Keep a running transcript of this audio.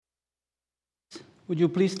Would you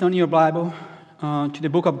please turn your Bible to the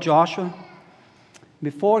book of Joshua?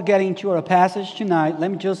 Before getting to our passage tonight, let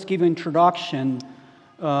me just give you an introduction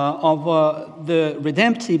of the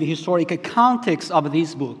redemptive historical context of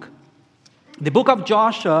this book. The book of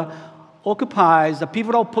Joshua occupies a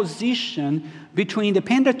pivotal position between the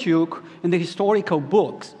Pentateuch and the historical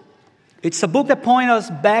books. It's a book that points us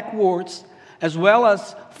backwards as well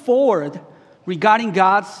as forward regarding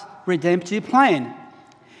God's redemptive plan.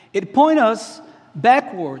 It points us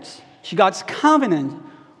backwards to God's covenant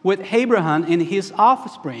with Abraham and his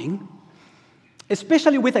offspring,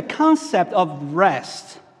 especially with the concept of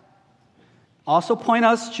rest. Also point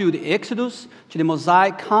us to the Exodus, to the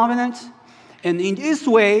Mosaic covenant. And in this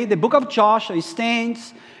way, the book of Joshua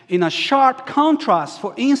stands in a sharp contrast,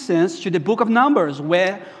 for instance, to the book of Numbers,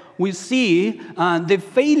 where we see the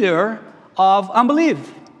failure of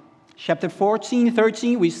unbelief. Chapter 14,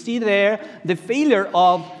 13, we see there the failure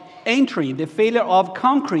of entering, the failure of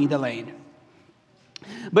conquering the land.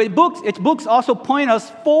 But its books also point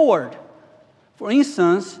us forward, for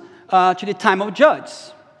instance, to the time of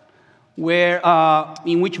Judges, where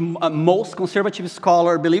in which most conservative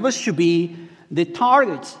scholars believe us to be the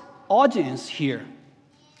target audience here.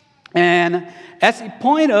 And as it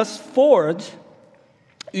points us forward,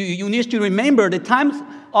 you need to remember the time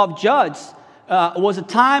of Judges was a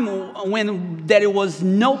time when there was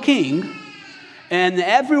no king, and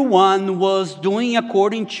everyone was doing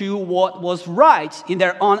according to what was right in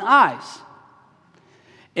their own eyes.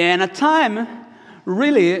 And a time,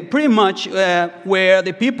 really, pretty much where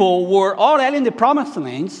the people were already in the promised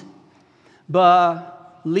lands,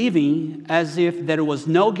 but living as if there was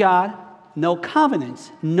no God, no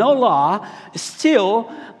covenants, no law,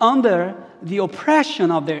 still under the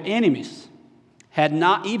oppression of their enemies, had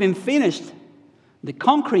not even finished the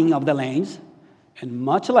conquering of the lands, and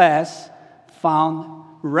much less found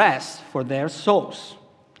rest for their souls.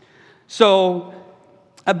 So,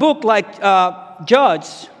 a book like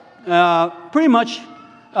Judges pretty much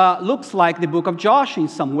looks like the book of Joshua in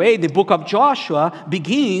some way. The book of Joshua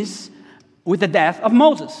begins with the death of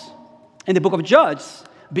Moses, and the book of Judges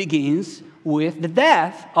begins with the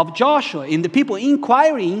death of Joshua, and the people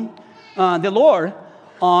inquiring the Lord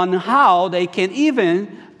on how they can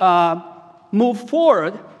even move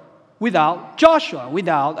forward without Joshua,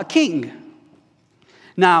 without a king.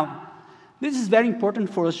 Now, this is very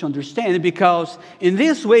important for us to understand, because in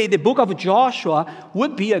this way, the book of Joshua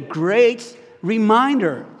would be a great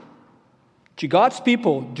reminder to God's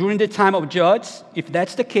people during the time of Judges, if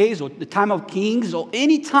that's the case, or the time of Kings, or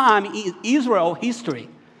any time in Israel history,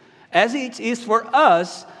 as it is for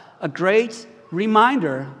us a great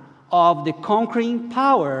reminder of the conquering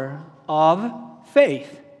power of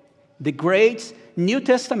faith, the great New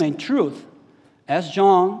Testament truth, as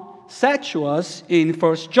John said to us in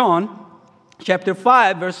 1 John chapter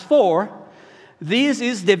 5, verse 4, this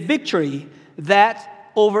is the victory that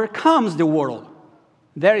overcomes the world.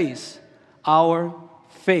 That is our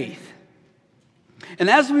faith. And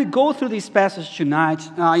as we go through this passage tonight,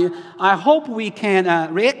 I hope we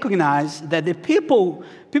can recognize that the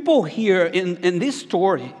people here in this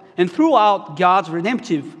story and throughout God's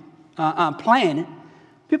redemptive plan,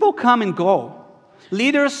 people come and go.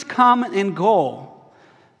 Leaders come and go.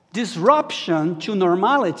 Disruption to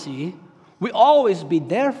normality will always be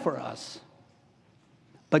there for us.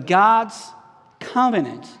 But God's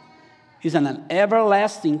covenant is an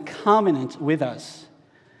everlasting covenant with us.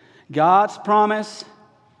 God's promise,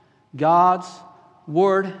 God's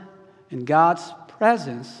word, and God's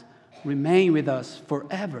presence remain with us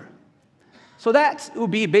forever. So that will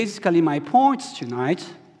be basically my points tonight.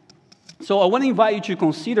 So I want to invite you to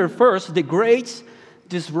consider first the great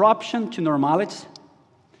disruption to normality,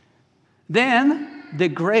 then the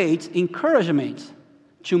great encouragement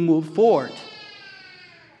to move forward.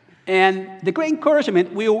 And the great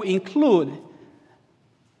encouragement will include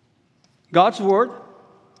God's word,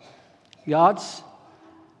 God's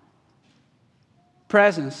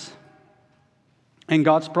presence, and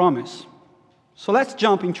God's promise. So let's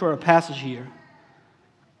jump into our passage here.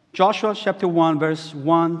 Joshua chapter 1, verse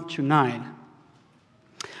 1 to 9.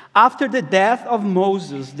 After the death of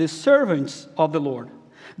Moses, the servant of the Lord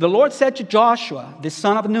said to Joshua, the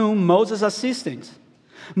son of Nun, Moses' assistant,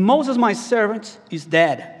 Moses, my servant, is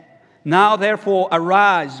dead. Now, therefore,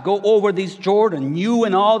 arise, go over this Jordan, you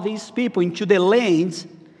and all these people, into the lands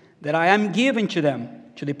that I am giving to them,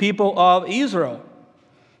 to the people of Israel.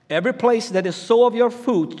 Every place that the sole of your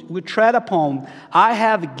foot will tread upon, I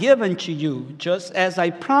have given to you, just as I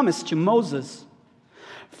promised to Moses.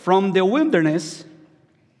 From the wilderness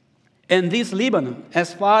and this Lebanon,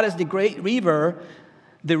 as far as the great river,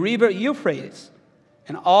 the river Euphrates,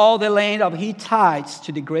 and all the land of Hittites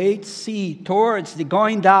to the great sea, towards the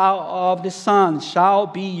going down of the sun, shall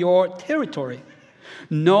be your territory.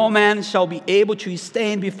 No man shall be able to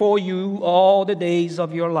stand before you all the days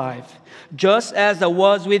of your life. Just as I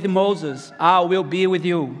was with Moses, I will be with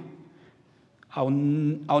you. I'll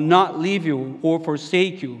not leave you or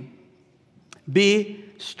forsake you. Be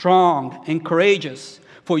strong and courageous,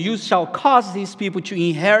 for you shall cause these people to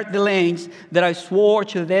inherit the lands that I swore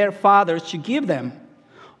to their fathers to give them.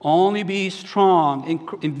 Only be strong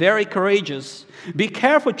and very courageous. Be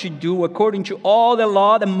careful to do according to all the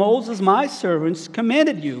law that Moses, my servant,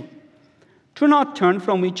 commanded you. Do not turn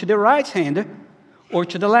from it to the right hand or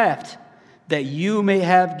to the left, that you may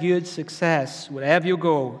have good success wherever you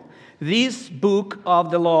go. This book of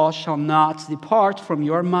the law shall not depart from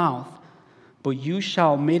your mouth, but you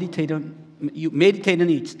shall meditate on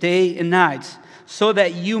it day and night, so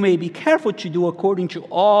that you may be careful to do according to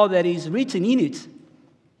all that is written in it.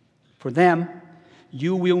 For them,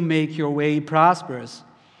 you will make your way prosperous,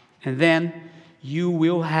 and then you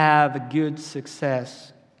will have good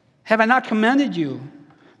success. Have I not commanded you?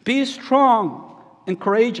 Be strong and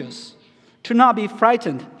courageous. Do not be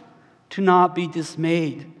frightened. Do not be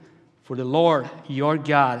dismayed. For the Lord your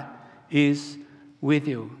God is with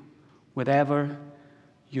you wherever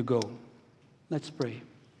you go. Let's pray.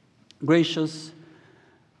 Gracious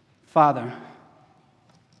Father,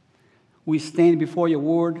 we stand before your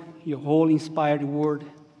word, your holy inspired word,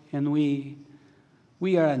 and we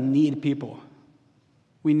are a need people.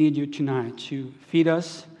 We need you tonight to feed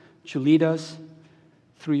us, to lead us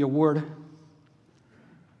through your word.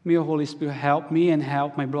 May your Holy Spirit help me and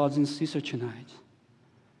help my brothers and sisters tonight.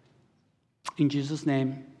 In Jesus'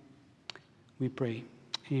 name, we pray.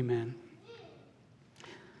 Amen.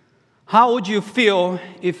 How would you feel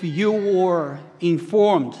if you were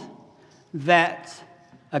informed that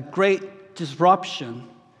a great disruption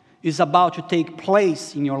is about to take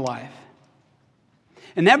place in your life?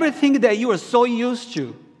 And everything that you are so used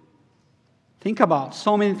to, think about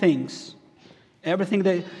so many things. Everything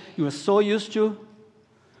that you are so used to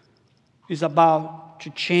is about to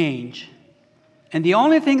change. And the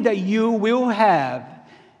only thing that you will have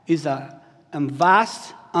is a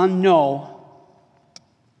vast, unknown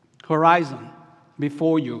horizon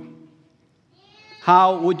before you.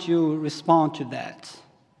 How would you respond to that?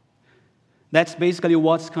 That's basically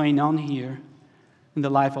what's going on here in the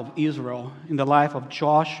life of Israel, in the life of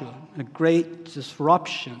Joshua, a great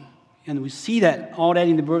disruption. And we see that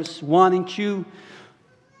already in the verse 1 and 2.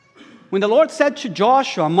 When the Lord said to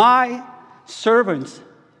Joshua, my servant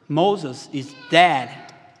Moses is dead.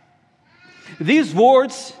 These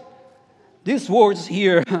words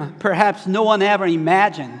here, perhaps no one ever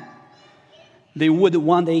imagined they would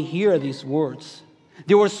one day hear these words.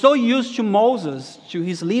 They were so used to Moses, to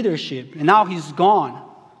his leadership, and now he's gone,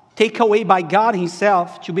 taken away by God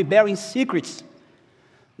himself to be buried in secrets.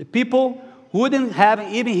 The people wouldn't have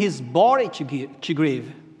even his body to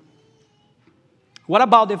grieve. What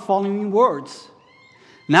about the following words?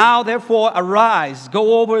 Now, therefore, arise,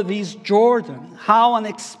 go over this Jordan. How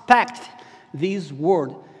unexpected these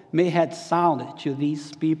words may have sounded to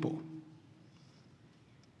these people.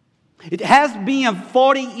 It has been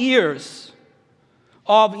 40 years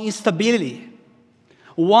of instability,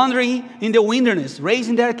 wandering in the wilderness,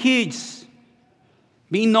 raising their kids,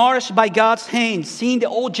 being nourished by God's hand, seeing the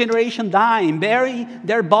old generation dying, burying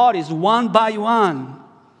their bodies one by one.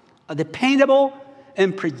 A dependable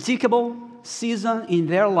and predictable season in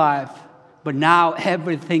their life, but now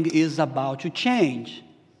everything is about to change.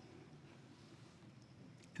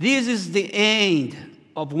 This is the end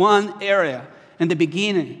of one era and the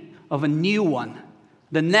beginning of a new one.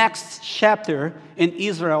 The next chapter in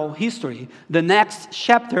Israel history, the next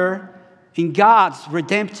chapter in God's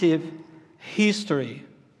redemptive history.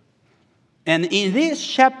 And in this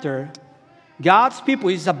chapter, God's people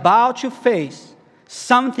is about to face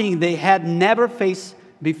something they had never faced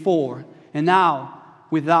before. And now,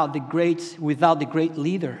 without the great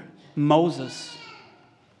leader, Moses.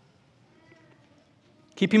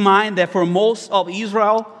 Keep in mind that for most of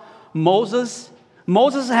Israel, Moses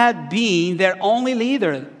had been their only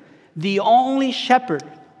leader, the only shepherd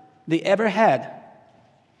they ever had.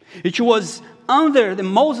 It was under the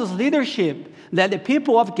Moses' leadership that the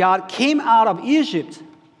people of God came out of Egypt.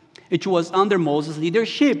 It was under Moses'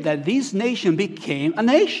 leadership that this nation became a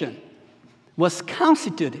nation, was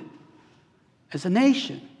constituted as a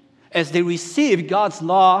nation, as they received God's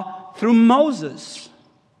law through Moses.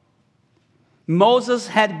 Moses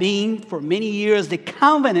had been for many years the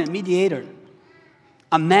covenant mediator.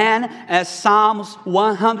 A man, as Psalms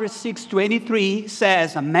 106:23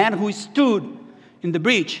 says, a man who stood in the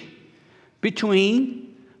breach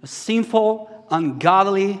between a sinful,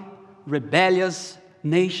 ungodly, rebellious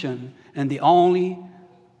nation and the only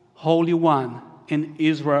Holy One in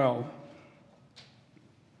Israel.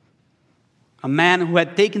 A man who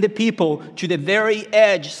had taken the people to the very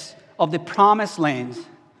edge of the promised land,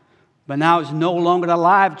 but now is no longer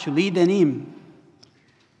alive to lead them in.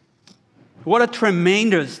 What a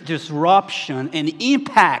tremendous disruption and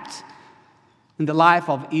impact in the life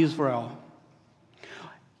of Israel.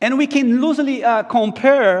 And we can loosely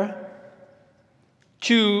compare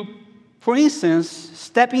to, for instance,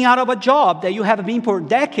 stepping out of a job that you have been for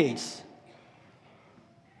decades.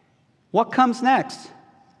 What comes next?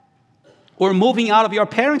 Or moving out of your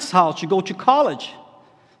parents' house to go to college.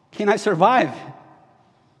 Can I survive?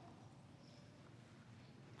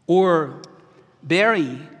 Or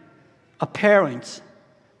burying a parent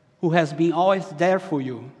who has been always there for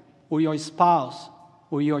you, or your spouse,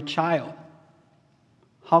 or your child.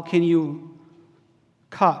 How can you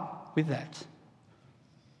cope with that?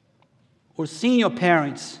 Or seeing your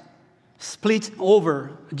parents split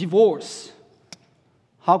over a divorce.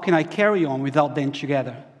 How can I carry on without them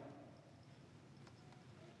together?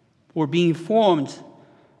 Or being informed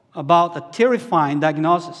about a terrifying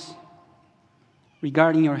diagnosis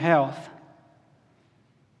regarding your health.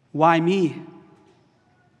 Why me?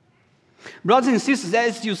 Brothers and sisters,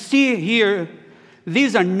 as you see here,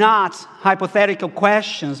 these are not hypothetical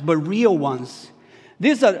questions, but real ones.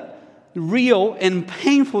 These are real and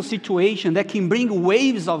painful situations that can bring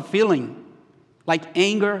waves of feeling, like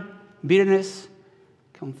anger, bitterness,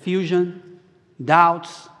 confusion,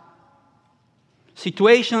 doubts.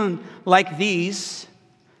 Situations like these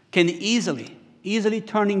can easily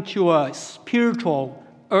turn into a spiritual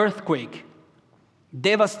earthquake,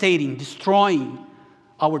 devastating, destroying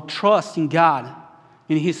our trust in God,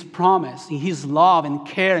 in His promise, in His love and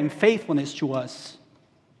care and faithfulness to us.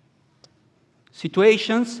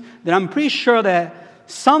 Situations that I'm pretty sure that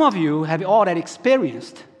some of you have already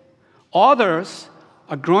experienced. Others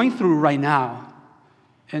are going through right now,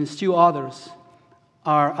 and still others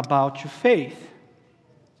are about to face.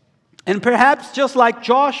 And perhaps just like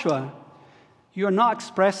Joshua, you are not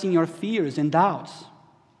expressing your fears and doubts.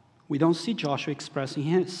 We don't see Joshua expressing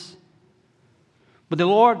his. But the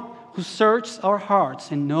Lord, who searches our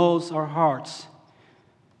hearts and knows our hearts,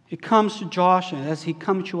 He comes to Joshua as He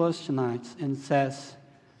comes to us tonight and says,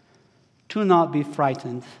 do not be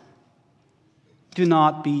frightened. Do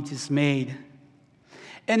not be dismayed.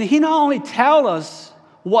 And He not only tells us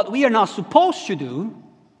what we are not supposed to do,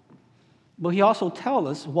 but He also tells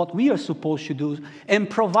us what we are supposed to do and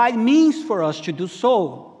provide means for us to do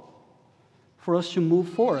so, for us to move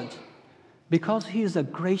forward, because He is a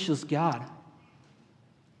gracious God.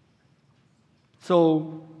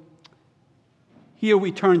 So here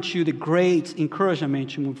we turn to the great encouragement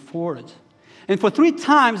to move forward. And for 3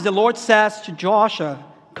 times the Lord says to Joshua,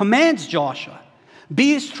 commands Joshua,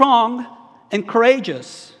 be strong and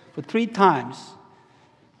courageous. For 3 times.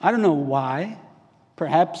 I don't know why.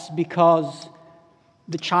 Perhaps because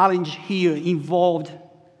the challenge here involved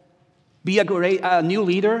be a new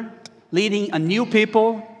leader, leading a new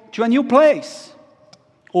people to a new place.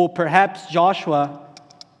 Or perhaps Joshua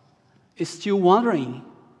is still wondering.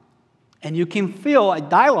 And you can feel a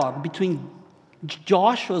dialogue between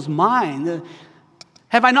Joshua's mind.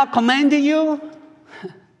 Have I not commanded you?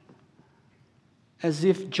 As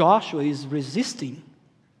if Joshua is resisting.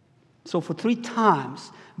 So for 3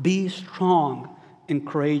 times, be strong and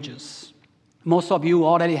courageous. Most of you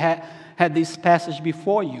already had this passage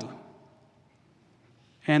before you.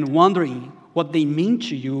 And wondering what they mean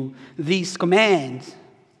to you, these commands.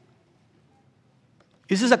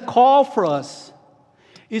 Is this a call for us?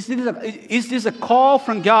 Is this a call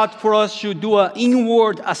from God for us to do an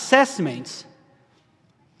inward assessment?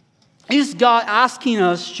 Is God asking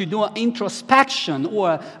us to do an introspection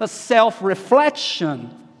or a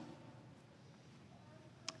self-reflection?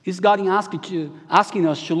 Is God asking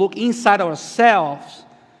us to look inside ourselves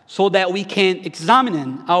so that we can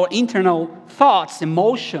examine our internal thoughts,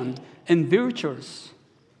 emotions, and virtues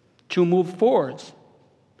to move forward?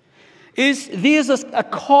 Is this a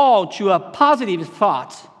call to a positive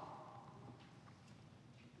thought?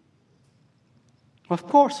 Of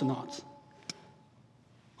course not.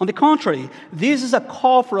 On the contrary, this is a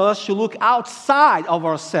call for us to look outside of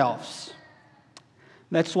ourselves.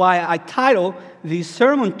 That's why I title this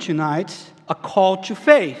sermon tonight, A Call to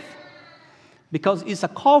Faith. Because it's a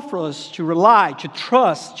call for us to rely, to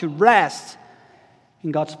trust, to rest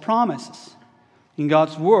in God's promises, in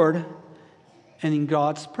God's word, and in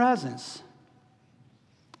God's presence.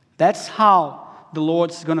 That's how the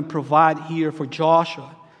Lord's going to provide here for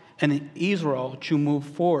Joshua and Israel to move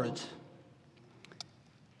forward.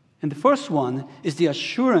 And the first one is the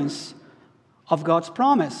assurance of God's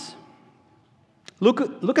promise. Look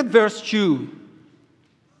at verse 2.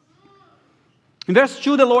 In verse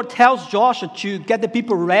 2, the Lord tells Joshua to get the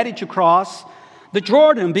people ready to cross the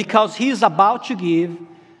Jordan because he is about to give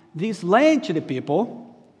this land to the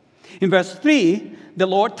people. In verse 3, the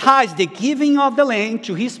Lord ties the giving of the land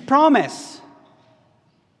to his promise.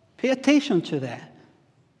 Pay attention to that.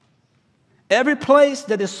 Every place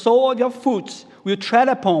that the sole of your foot will tread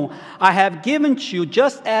upon, I have given to you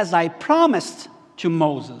just as I promised to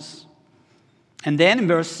Moses. And then in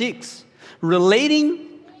verse 6, relating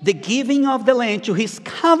the giving of the land to his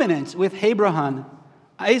covenant with Abraham,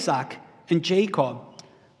 Isaac, and Jacob,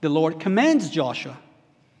 the Lord commands Joshua,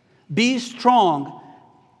 be strong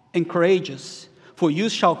and courageous, for you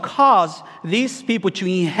shall cause these people to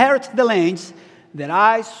inherit the lands that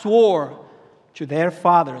I swore to their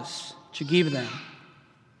fathers to give them.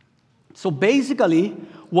 So basically,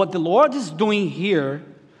 what the Lord is doing here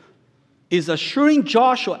is assuring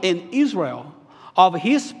Joshua and Israel of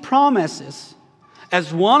his promises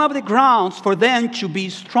as one of the grounds for them to be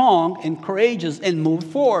strong and courageous and move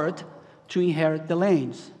forward to inherit the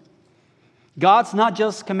lands. God's not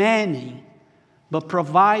just commanding, but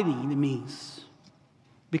providing the means,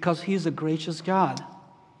 because he's a gracious God.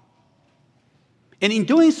 And in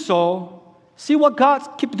doing so, see what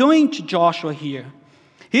God keeps doing to Joshua here.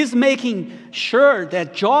 He's making sure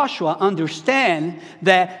that Joshua understands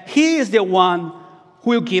that he is the one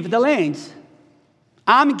who will give the lands.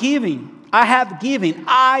 I'm giving. I have given.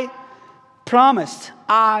 I promised.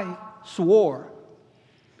 I swore.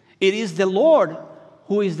 It is the Lord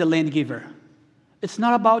who is the land giver. It's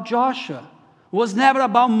not about Joshua. It was never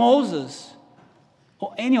about Moses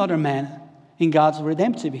or any other man in God's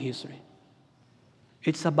redemptive history.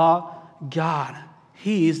 It's about God.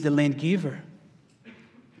 He is the land giver.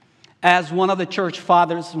 As one of the church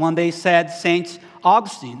fathers one day said, Saint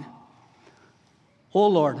Augustine, "O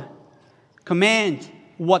Lord, command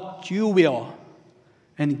what you will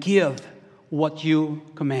and give what you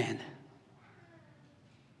command."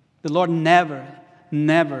 The Lord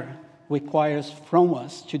never requires from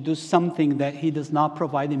us to do something that he does not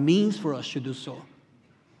provide the means for us to do so.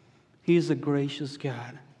 He is a gracious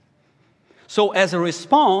God. So as a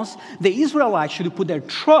response, the Israelites should put their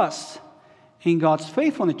trust in God's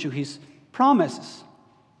faithfulness to his promises.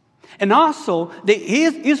 And also, the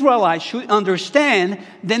Israelites should understand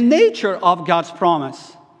the nature of God's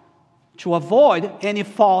promise to avoid any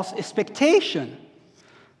false expectation,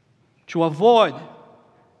 to avoid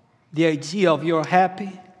the idea of your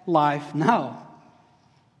happy life now.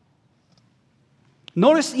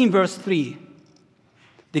 Notice in verse 3,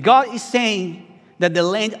 the God is saying that the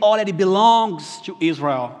land already belongs to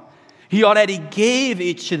Israel. He already gave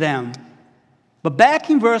it to them. But back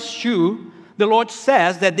in verse 2, the Lord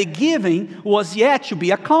says that the giving was yet to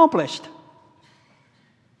be accomplished.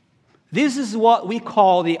 This is what we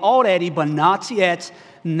call the already but not yet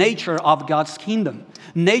nature of God's kingdom,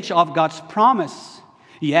 nature of God's promise.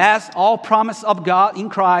 Yes, all promises of God in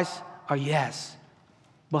Christ are yes.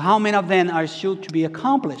 But how many of them are still to be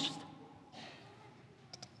accomplished?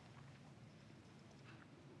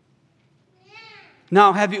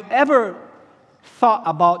 Now, have you ever thought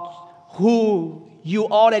about who you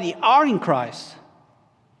already are in Christ?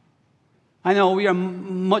 I know we are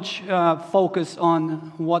much focused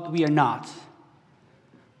on what we are not.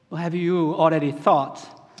 But have you already thought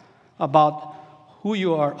about who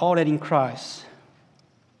you are already in Christ?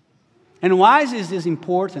 And why is this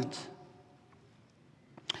important?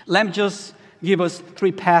 Let me just give us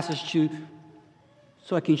 3 passages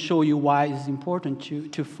so I can show you why it's important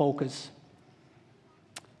to focus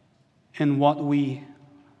in what we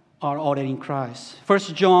are already in Christ. 1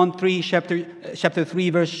 John 3, chapter 3,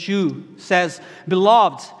 verse 2 says,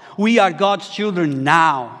 "Beloved, we are God's children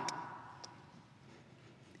now,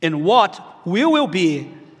 and what we will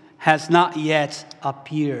be has not yet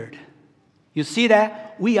appeared." You see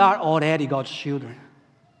that? We are already God's children.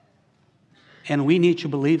 And we need to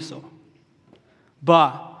believe so.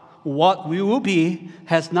 But what we will be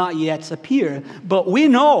has not yet appeared. But we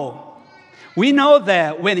know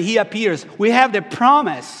that when he appears, we have the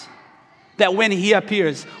promise that when he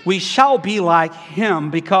appears, we shall be like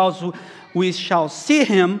him because we shall see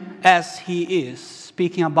him as he is,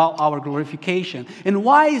 speaking about our glorification. And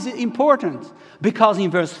why is it important? Because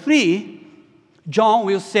in verse 3, John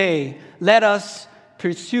will say, "Let us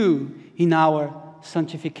pursue in our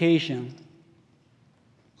sanctification.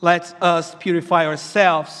 Let us purify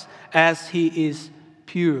ourselves as he is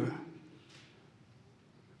pure."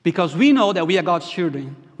 Because we know that we are God's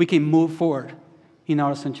children, we can move forward in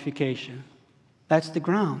our sanctification. That's the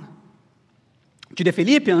ground. to the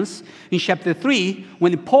Philippians in chapter 3,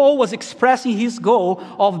 when Paul was expressing his goal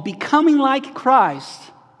of becoming like Christ,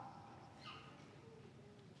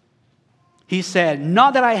 he said,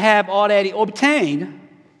 not that I have already obtained,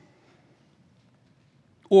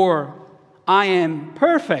 or I am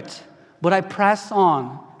perfect, but I press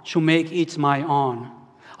on to make it my own.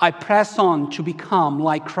 I press on to become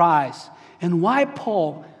like Christ. And why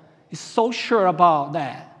Paul is so sure about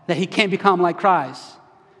that he can become like Christ?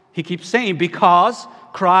 He keeps saying, because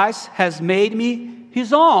Christ has made me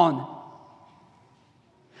his own.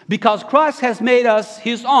 Because Christ has made us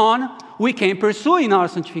his own, we can pursue in our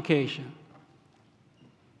sanctification.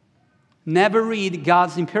 Never read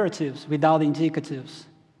God's imperatives without indicatives.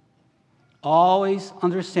 Always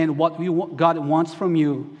understand what God wants from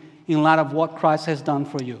you in light of what Christ has done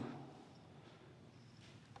for you.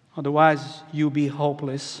 Otherwise, you'll be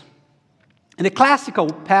hopeless. And the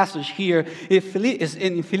classical passage here is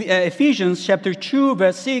in Ephesians chapter 2,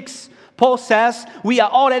 verse 6. Paul says, we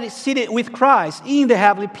are already seated with Christ in the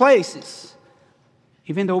heavenly places.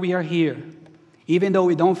 Even though we are here, even though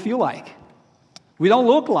we don't feel like, we don't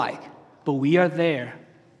look like, but we are there.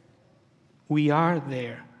 We are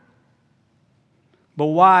there. But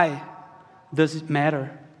why does it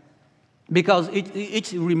matter? Because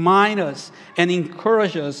it reminds us and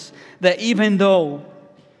encourages us that even though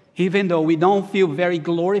we don't feel very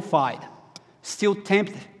glorified, still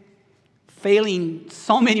tempted, failing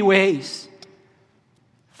so many ways,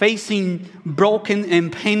 facing broken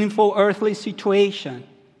and painful earthly situation,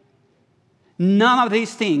 none of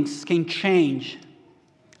these things can change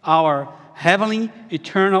our heavenly,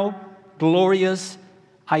 eternal, glorious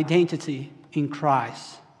identity in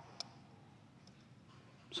Christ.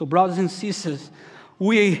 So, brothers and sisters,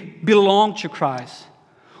 we belong to Christ.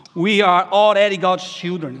 We are already God's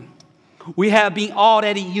children. We have been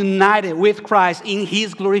already united with Christ in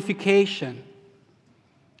his glorification.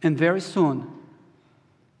 And very soon,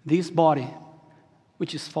 this body,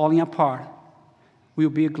 which is falling apart, will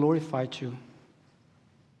be glorified too.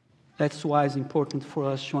 That's why it's important for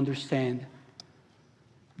us to understand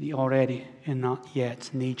the already and not yet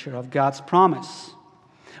nature of God's promise.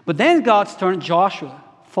 But then God turned Joshua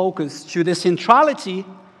focus to the centrality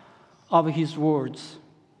of his words.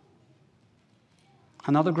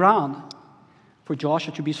 Another ground for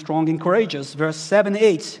Joshua to be strong and courageous. Verse 7,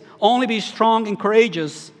 8. Only be strong and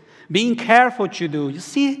courageous, being careful to do. You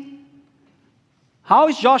see, how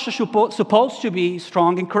is Joshua supposed to be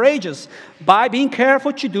strong and courageous? By being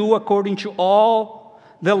careful to do according to all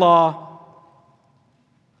the law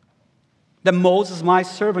that Moses, my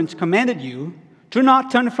servant, commanded you. Do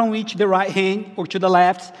not turn from it to the right hand or to the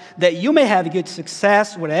left, that you may have good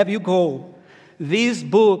success wherever you go. This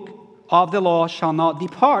book of the law shall not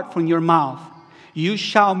depart from your mouth. You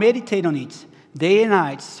shall meditate on it day and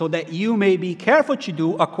night, so that you may be careful to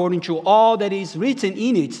do according to all that is written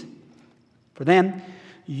in it. For then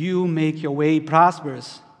you make your way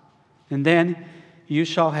prosperous, and then you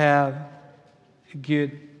shall have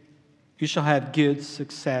good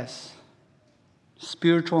success.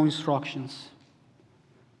 Spiritual instructions.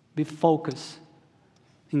 Be focused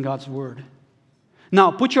in God's word.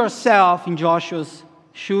 Now, put yourself in Joshua's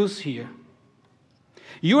shoes here.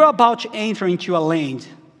 You are about to enter into a land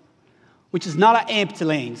which is not an empty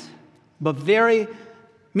land, but very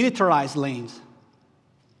militarized land,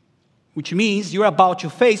 which means you're about to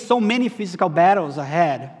face so many physical battles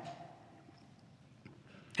ahead.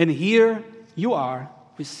 And here you are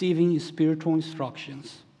receiving spiritual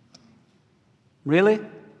instructions. Really?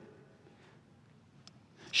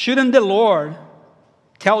 Shouldn't the Lord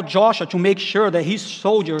tell Joshua to make sure that his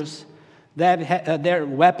soldiers have their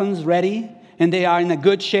weapons ready and they are in a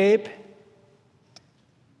good shape?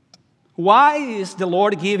 Why is the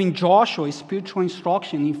Lord giving Joshua spiritual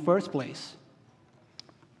instruction in the first place?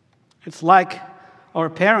 It's like our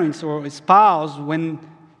parents or spouse when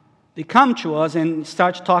they come to us and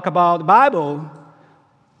start to talk about the Bible.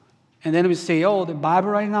 And then we say, oh, the Bible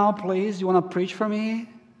right now, please? You want to preach for me?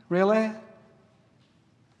 Really?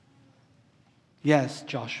 Yes,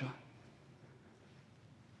 Joshua.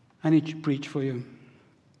 I need to preach for you.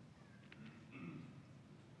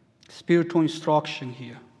 Spiritual instruction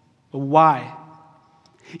here. But why?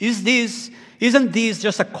 Isn't this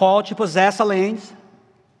just a call to possess a land?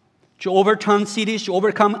 To overturn cities, to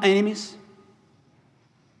overcome enemies?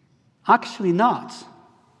 Actually not.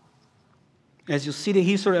 As you see the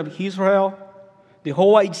history of Israel, the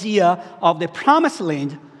whole idea of the promised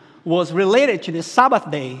land was related to the Sabbath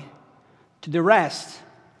day, to the rest.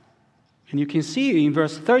 And you can see in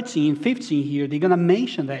verse 13, 15 here, they're going to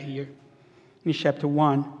mention that here in chapter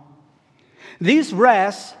 1. This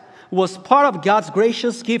rest was part of God's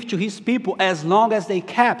gracious gift to his people as long as they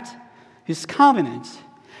kept his covenant.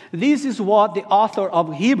 This is what the author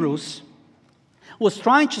of Hebrews was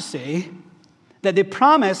trying to say, that the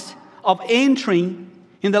promise of entering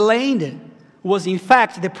in the land was in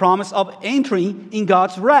fact the promise of entering in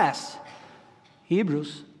God's rest.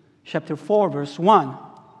 Hebrews chapter 4, verse 1.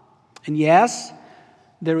 And yes,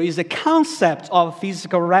 there is a concept of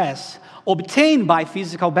physical rest obtained by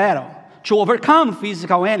physical battle to overcome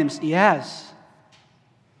physical enemies, yes.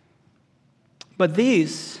 But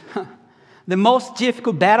this, the most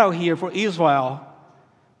difficult battle here for Israel,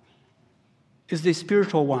 is the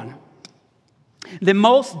spiritual one. The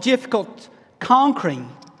most difficult conquering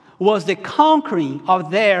was the conquering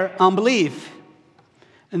of their unbelief.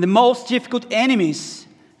 And the most difficult enemies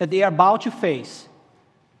that they are about to face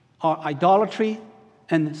are idolatry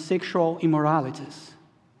and sexual immoralities.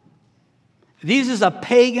 This is a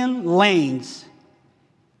pagan land,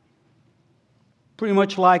 pretty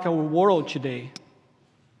much like our world today.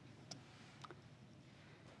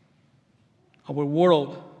 Our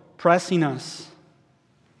world pressing us,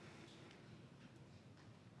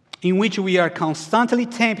 in which we are constantly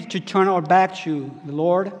tempted to turn our back to the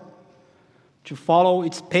Lord, to follow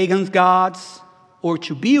its pagan gods, or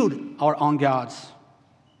to build our own gods.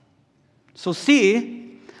 So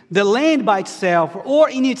see, the land by itself or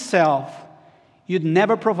in itself, you'd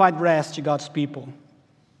never provide rest to God's people.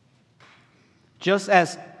 Just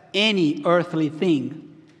as any earthly thing,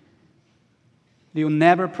 they will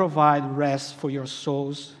never provide rest for your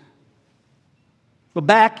souls. But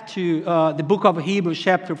back to the book of Hebrews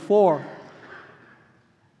chapter 4,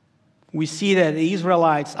 we see that the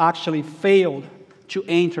Israelites actually failed to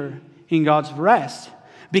enter in God's rest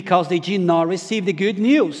because they did not receive the good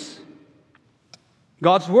news,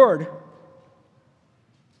 God's word.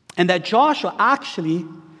 And that Joshua actually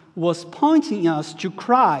was pointing us to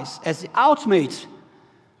Christ as the ultimate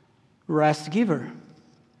rest giver.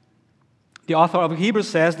 The author of Hebrews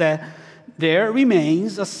says that there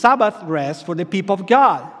remains a Sabbath rest for the people of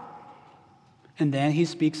God. And then he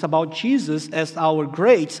speaks about Jesus as our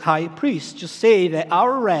great high priest to say that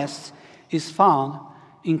our rest is found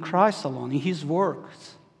in Christ alone, in his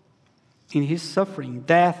works, in his suffering,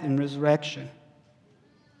 death, and resurrection.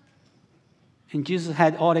 And Jesus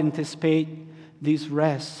had already anticipated this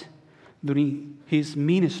rest during his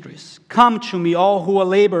ministries. Come to me, all who are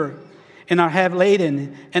labor and are heavy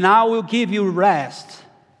laden, and I will give you rest.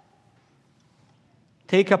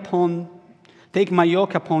 Take my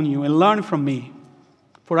yoke upon you and learn from me,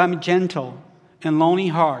 for I am gentle and lowly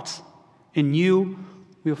in heart, and you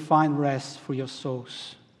will find rest for your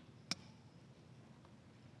souls.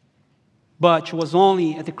 But it was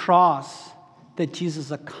only at the cross that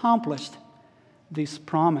Jesus accomplished this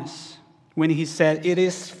promise when he said, "It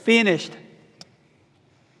is finished,"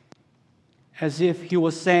 as if he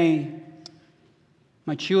was saying,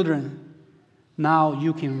 "My children, now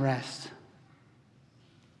you can rest."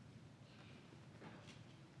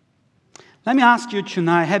 Let me ask you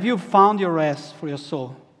tonight, have you found your rest for your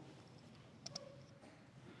soul?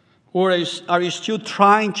 Or are you still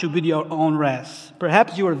trying to build your own rest?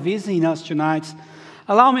 Perhaps you are visiting us tonight.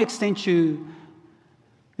 Allow me to extend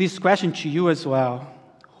this question to you as well.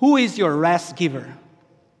 Who is your rest giver?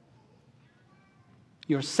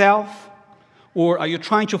 Yourself? Or are you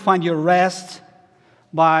trying to find your rest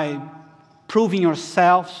by proving your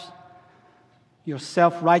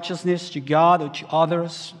self-righteousness to God or to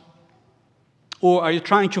others? Or are you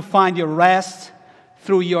trying to find your rest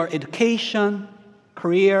through your education,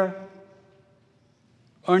 career,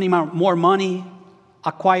 earning more money,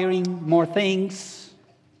 acquiring more things?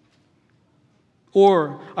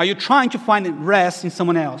 Or are you trying to find rest in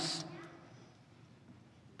someone else?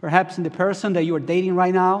 Perhaps in the person that you are dating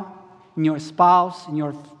right now, in your spouse, in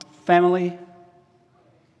your family.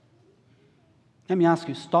 Let me ask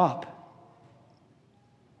you, stop.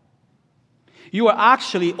 You are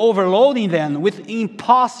actually overloading them with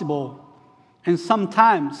impossible and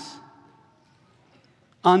sometimes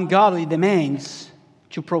ungodly demands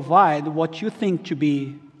to provide what you think to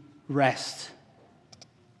be rest.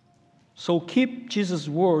 So keep Jesus'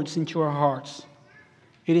 words into our hearts.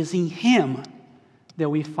 It is in him that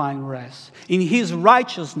we find rest. In his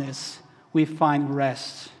righteousness, we find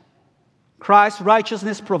rest. Christ's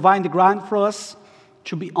righteousness provides the ground for us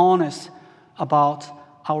to be honest about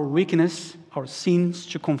our weakness, our sins,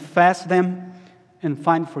 to confess them and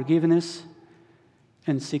find forgiveness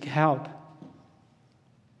and seek help.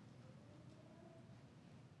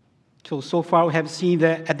 So far we have seen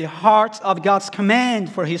that at the heart of God's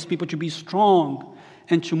command for his people to be strong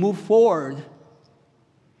and to move forward,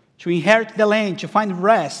 to inherit the land, to find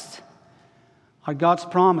rest, are God's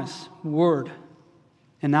promise, word.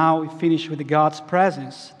 And now we finish with God's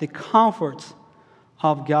presence, the comfort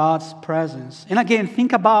of God's presence. And again,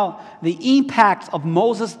 think about the impact of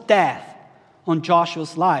Moses' death on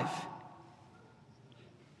Joshua's life.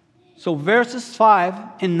 So verses 5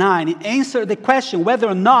 and 9, it answers the question whether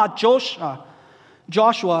or not Joshua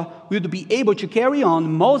would be able to carry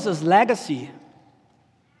on Moses' legacy.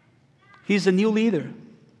 He's a new leader.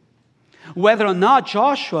 Whether or not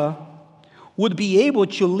Joshua would be able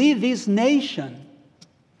to lead this nation,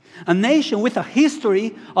 a nation with a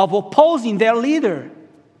history of opposing their leader,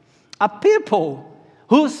 a people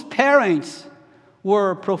whose parents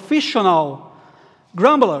were professional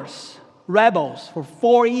grumblers, rebels for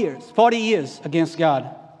 40 years against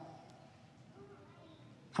God.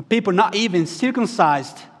 A people not even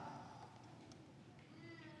circumcised.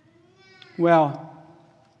 Well,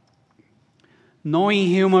 knowing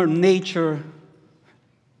human nature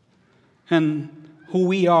and who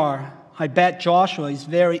we are, I bet Joshua is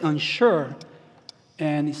very unsure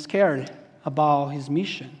and scared about his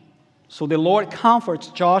mission. So the Lord comforts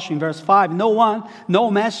Joshua in verse 5.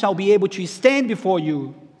 No man shall be able to stand before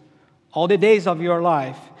you all the days of your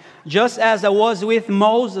life. Just as I was with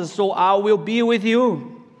Moses, so I will be with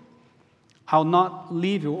you. I'll not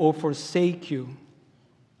leave you or forsake you.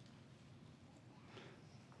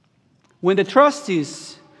 When the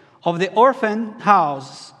trustees of the orphan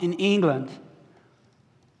house in England,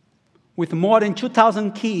 with more than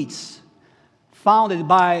 2,000 kids, founded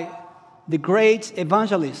by the great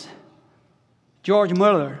evangelist George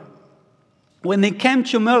Muller, when they came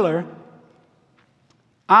to Muller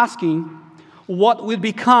asking what would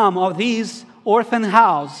become of this orphan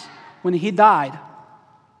house when he died,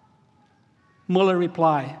 Muller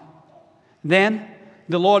replied, "Then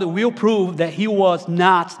the Lord will prove that he was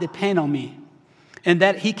not dependent on me, and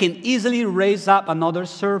that he can easily raise up another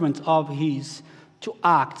servant of his to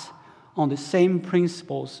act on the same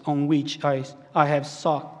principles on which I have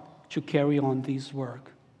sought to carry on this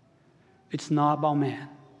work." It's not about man.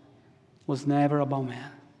 It was never about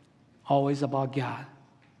man. Always about God.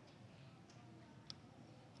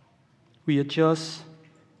 We are just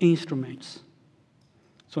instruments.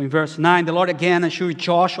 So in verse 9, the Lord again assures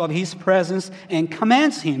Joshua of his presence and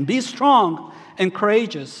commands him, "Be strong and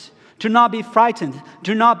courageous. Do not be frightened.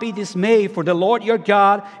 Do not be dismayed, for the Lord your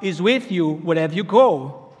God is with you wherever you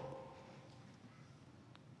go."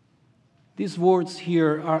 These words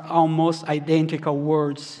here are almost identical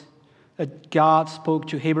words that God spoke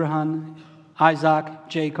to Abraham, Isaac,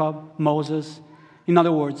 Jacob, Moses. In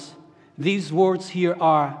other words, these words here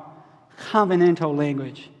are covenantal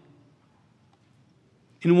language.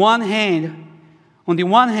 On the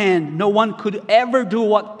one hand, no one could ever do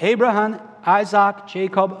what Abraham, Isaac,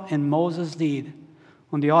 Jacob, and Moses did.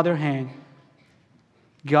 On the other hand,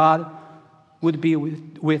 God would be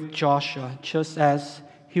with Joshua just as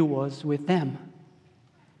he was with them.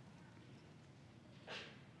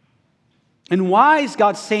 And why is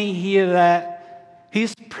God saying here that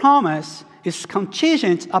his promise is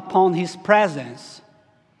contingent upon his presence?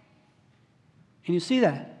 Can you see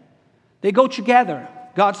that? They go together.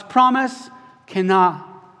 God's promise cannot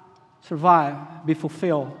survive, be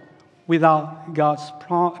fulfilled without God's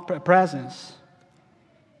presence.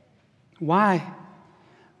 Why?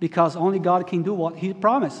 Because only God can do what he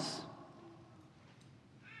promises.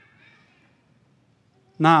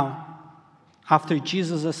 Now, after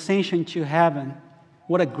Jesus' ascension to heaven,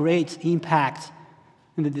 what a great impact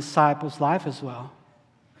in the disciples' life as well.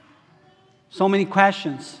 So many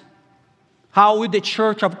questions. How will the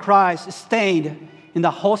church of Christ stand in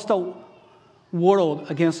the hostile world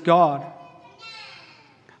against God?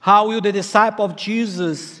 How will the disciple of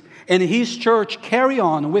Jesus and his church carry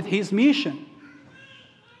on with his mission?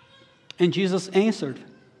 And Jesus answered,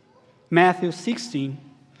 Matthew 16.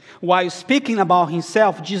 While speaking about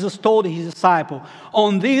himself, Jesus told his disciple,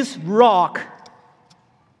 "On this rock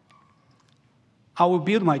I will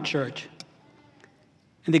build my church,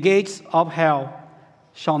 and the gates of hell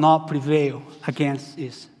shall not prevail against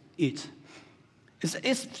it."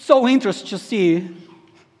 It's so interesting to see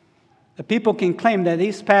that people can claim that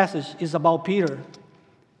this passage is about Peter.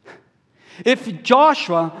 If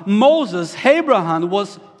Joshua, Moses, Abraham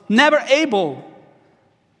was never able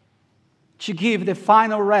to give the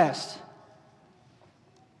final rest,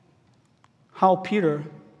 how Peter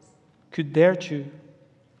could dare to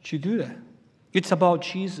do that? It's about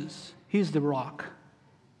Jesus. He's the rock.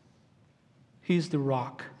 He's the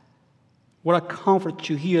rock. What a comfort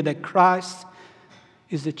to hear that Christ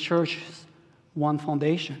is the church's one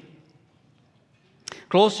foundation.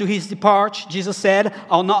 Close to his departure, Jesus said,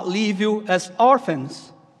 "I'll not leave you as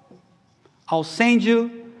orphans. I'll send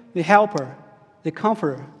you the helper, the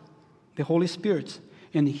Comforter, the Holy Spirit,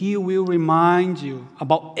 and He will remind you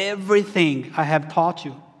about everything I have taught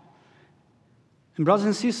you. And brothers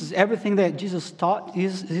and sisters, everything that Jesus taught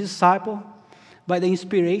his disciple, by the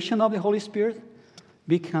inspiration of the Holy Spirit,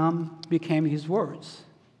 became His words.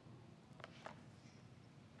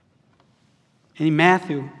 And in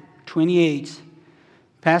Matthew 28,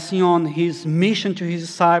 passing on His mission to His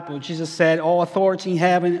disciple, Jesus said, "All authority in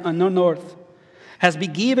heaven and on earth has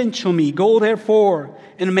been given to me. Go therefore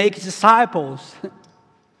and make disciples."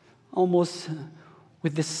 Almost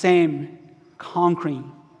with the same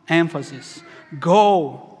conquering emphasis.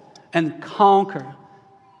 Go and conquer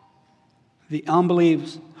the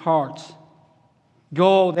unbelievers' hearts.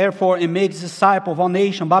 Go, therefore, and make disciples of all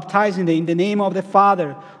nations, baptizing them in the name of the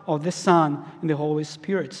Father, of the Son, and the Holy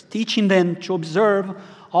Spirit, teaching them to observe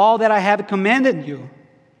all that I have commanded you.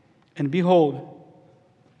 And behold,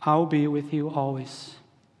 I will be with you always,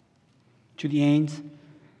 to the end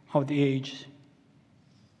of the age.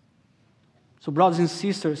 So, brothers and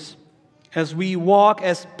sisters, as we walk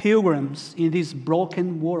as pilgrims in this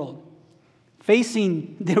broken world,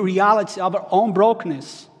 facing the reality of our own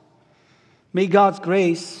brokenness, may God's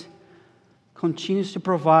grace continue to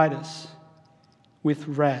provide us with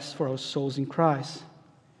rest for our souls in Christ.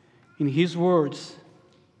 In His words,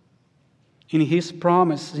 in His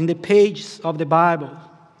promise, in the pages of the Bible,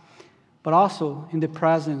 but also in the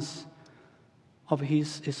presence of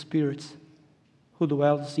His Spirit who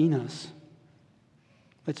dwells in us.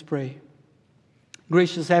 Let's pray.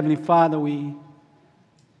 Gracious Heavenly Father, we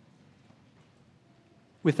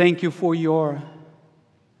thank you for your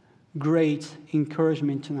great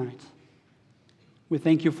encouragement tonight. We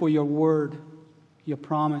thank you for your word, your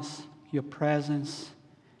promise, your presence.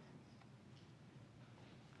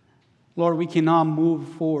 Lord, we cannot move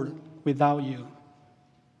forward without you.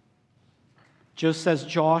 Just as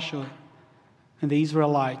Joshua and the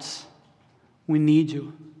Israelites, we need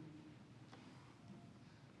you.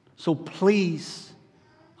 So please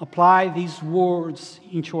apply these words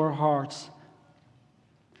into our hearts,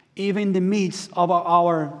 even in the midst of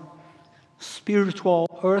our spiritual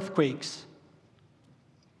earthquakes.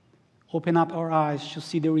 Open up our eyes to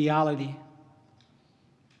see the reality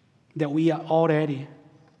that we are already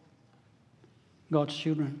God's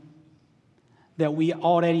children, that we are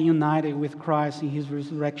already united with Christ in His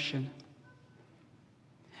resurrection,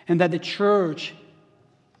 and that the church,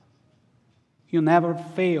 you never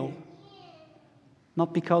fail,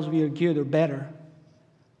 not because we are good or better,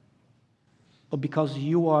 but because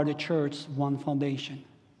you are the church's one foundation.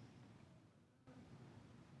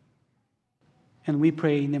 And we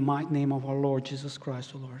pray in the mighty name of our Lord Jesus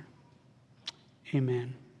Christ, O Lord.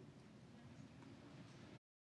 Amen.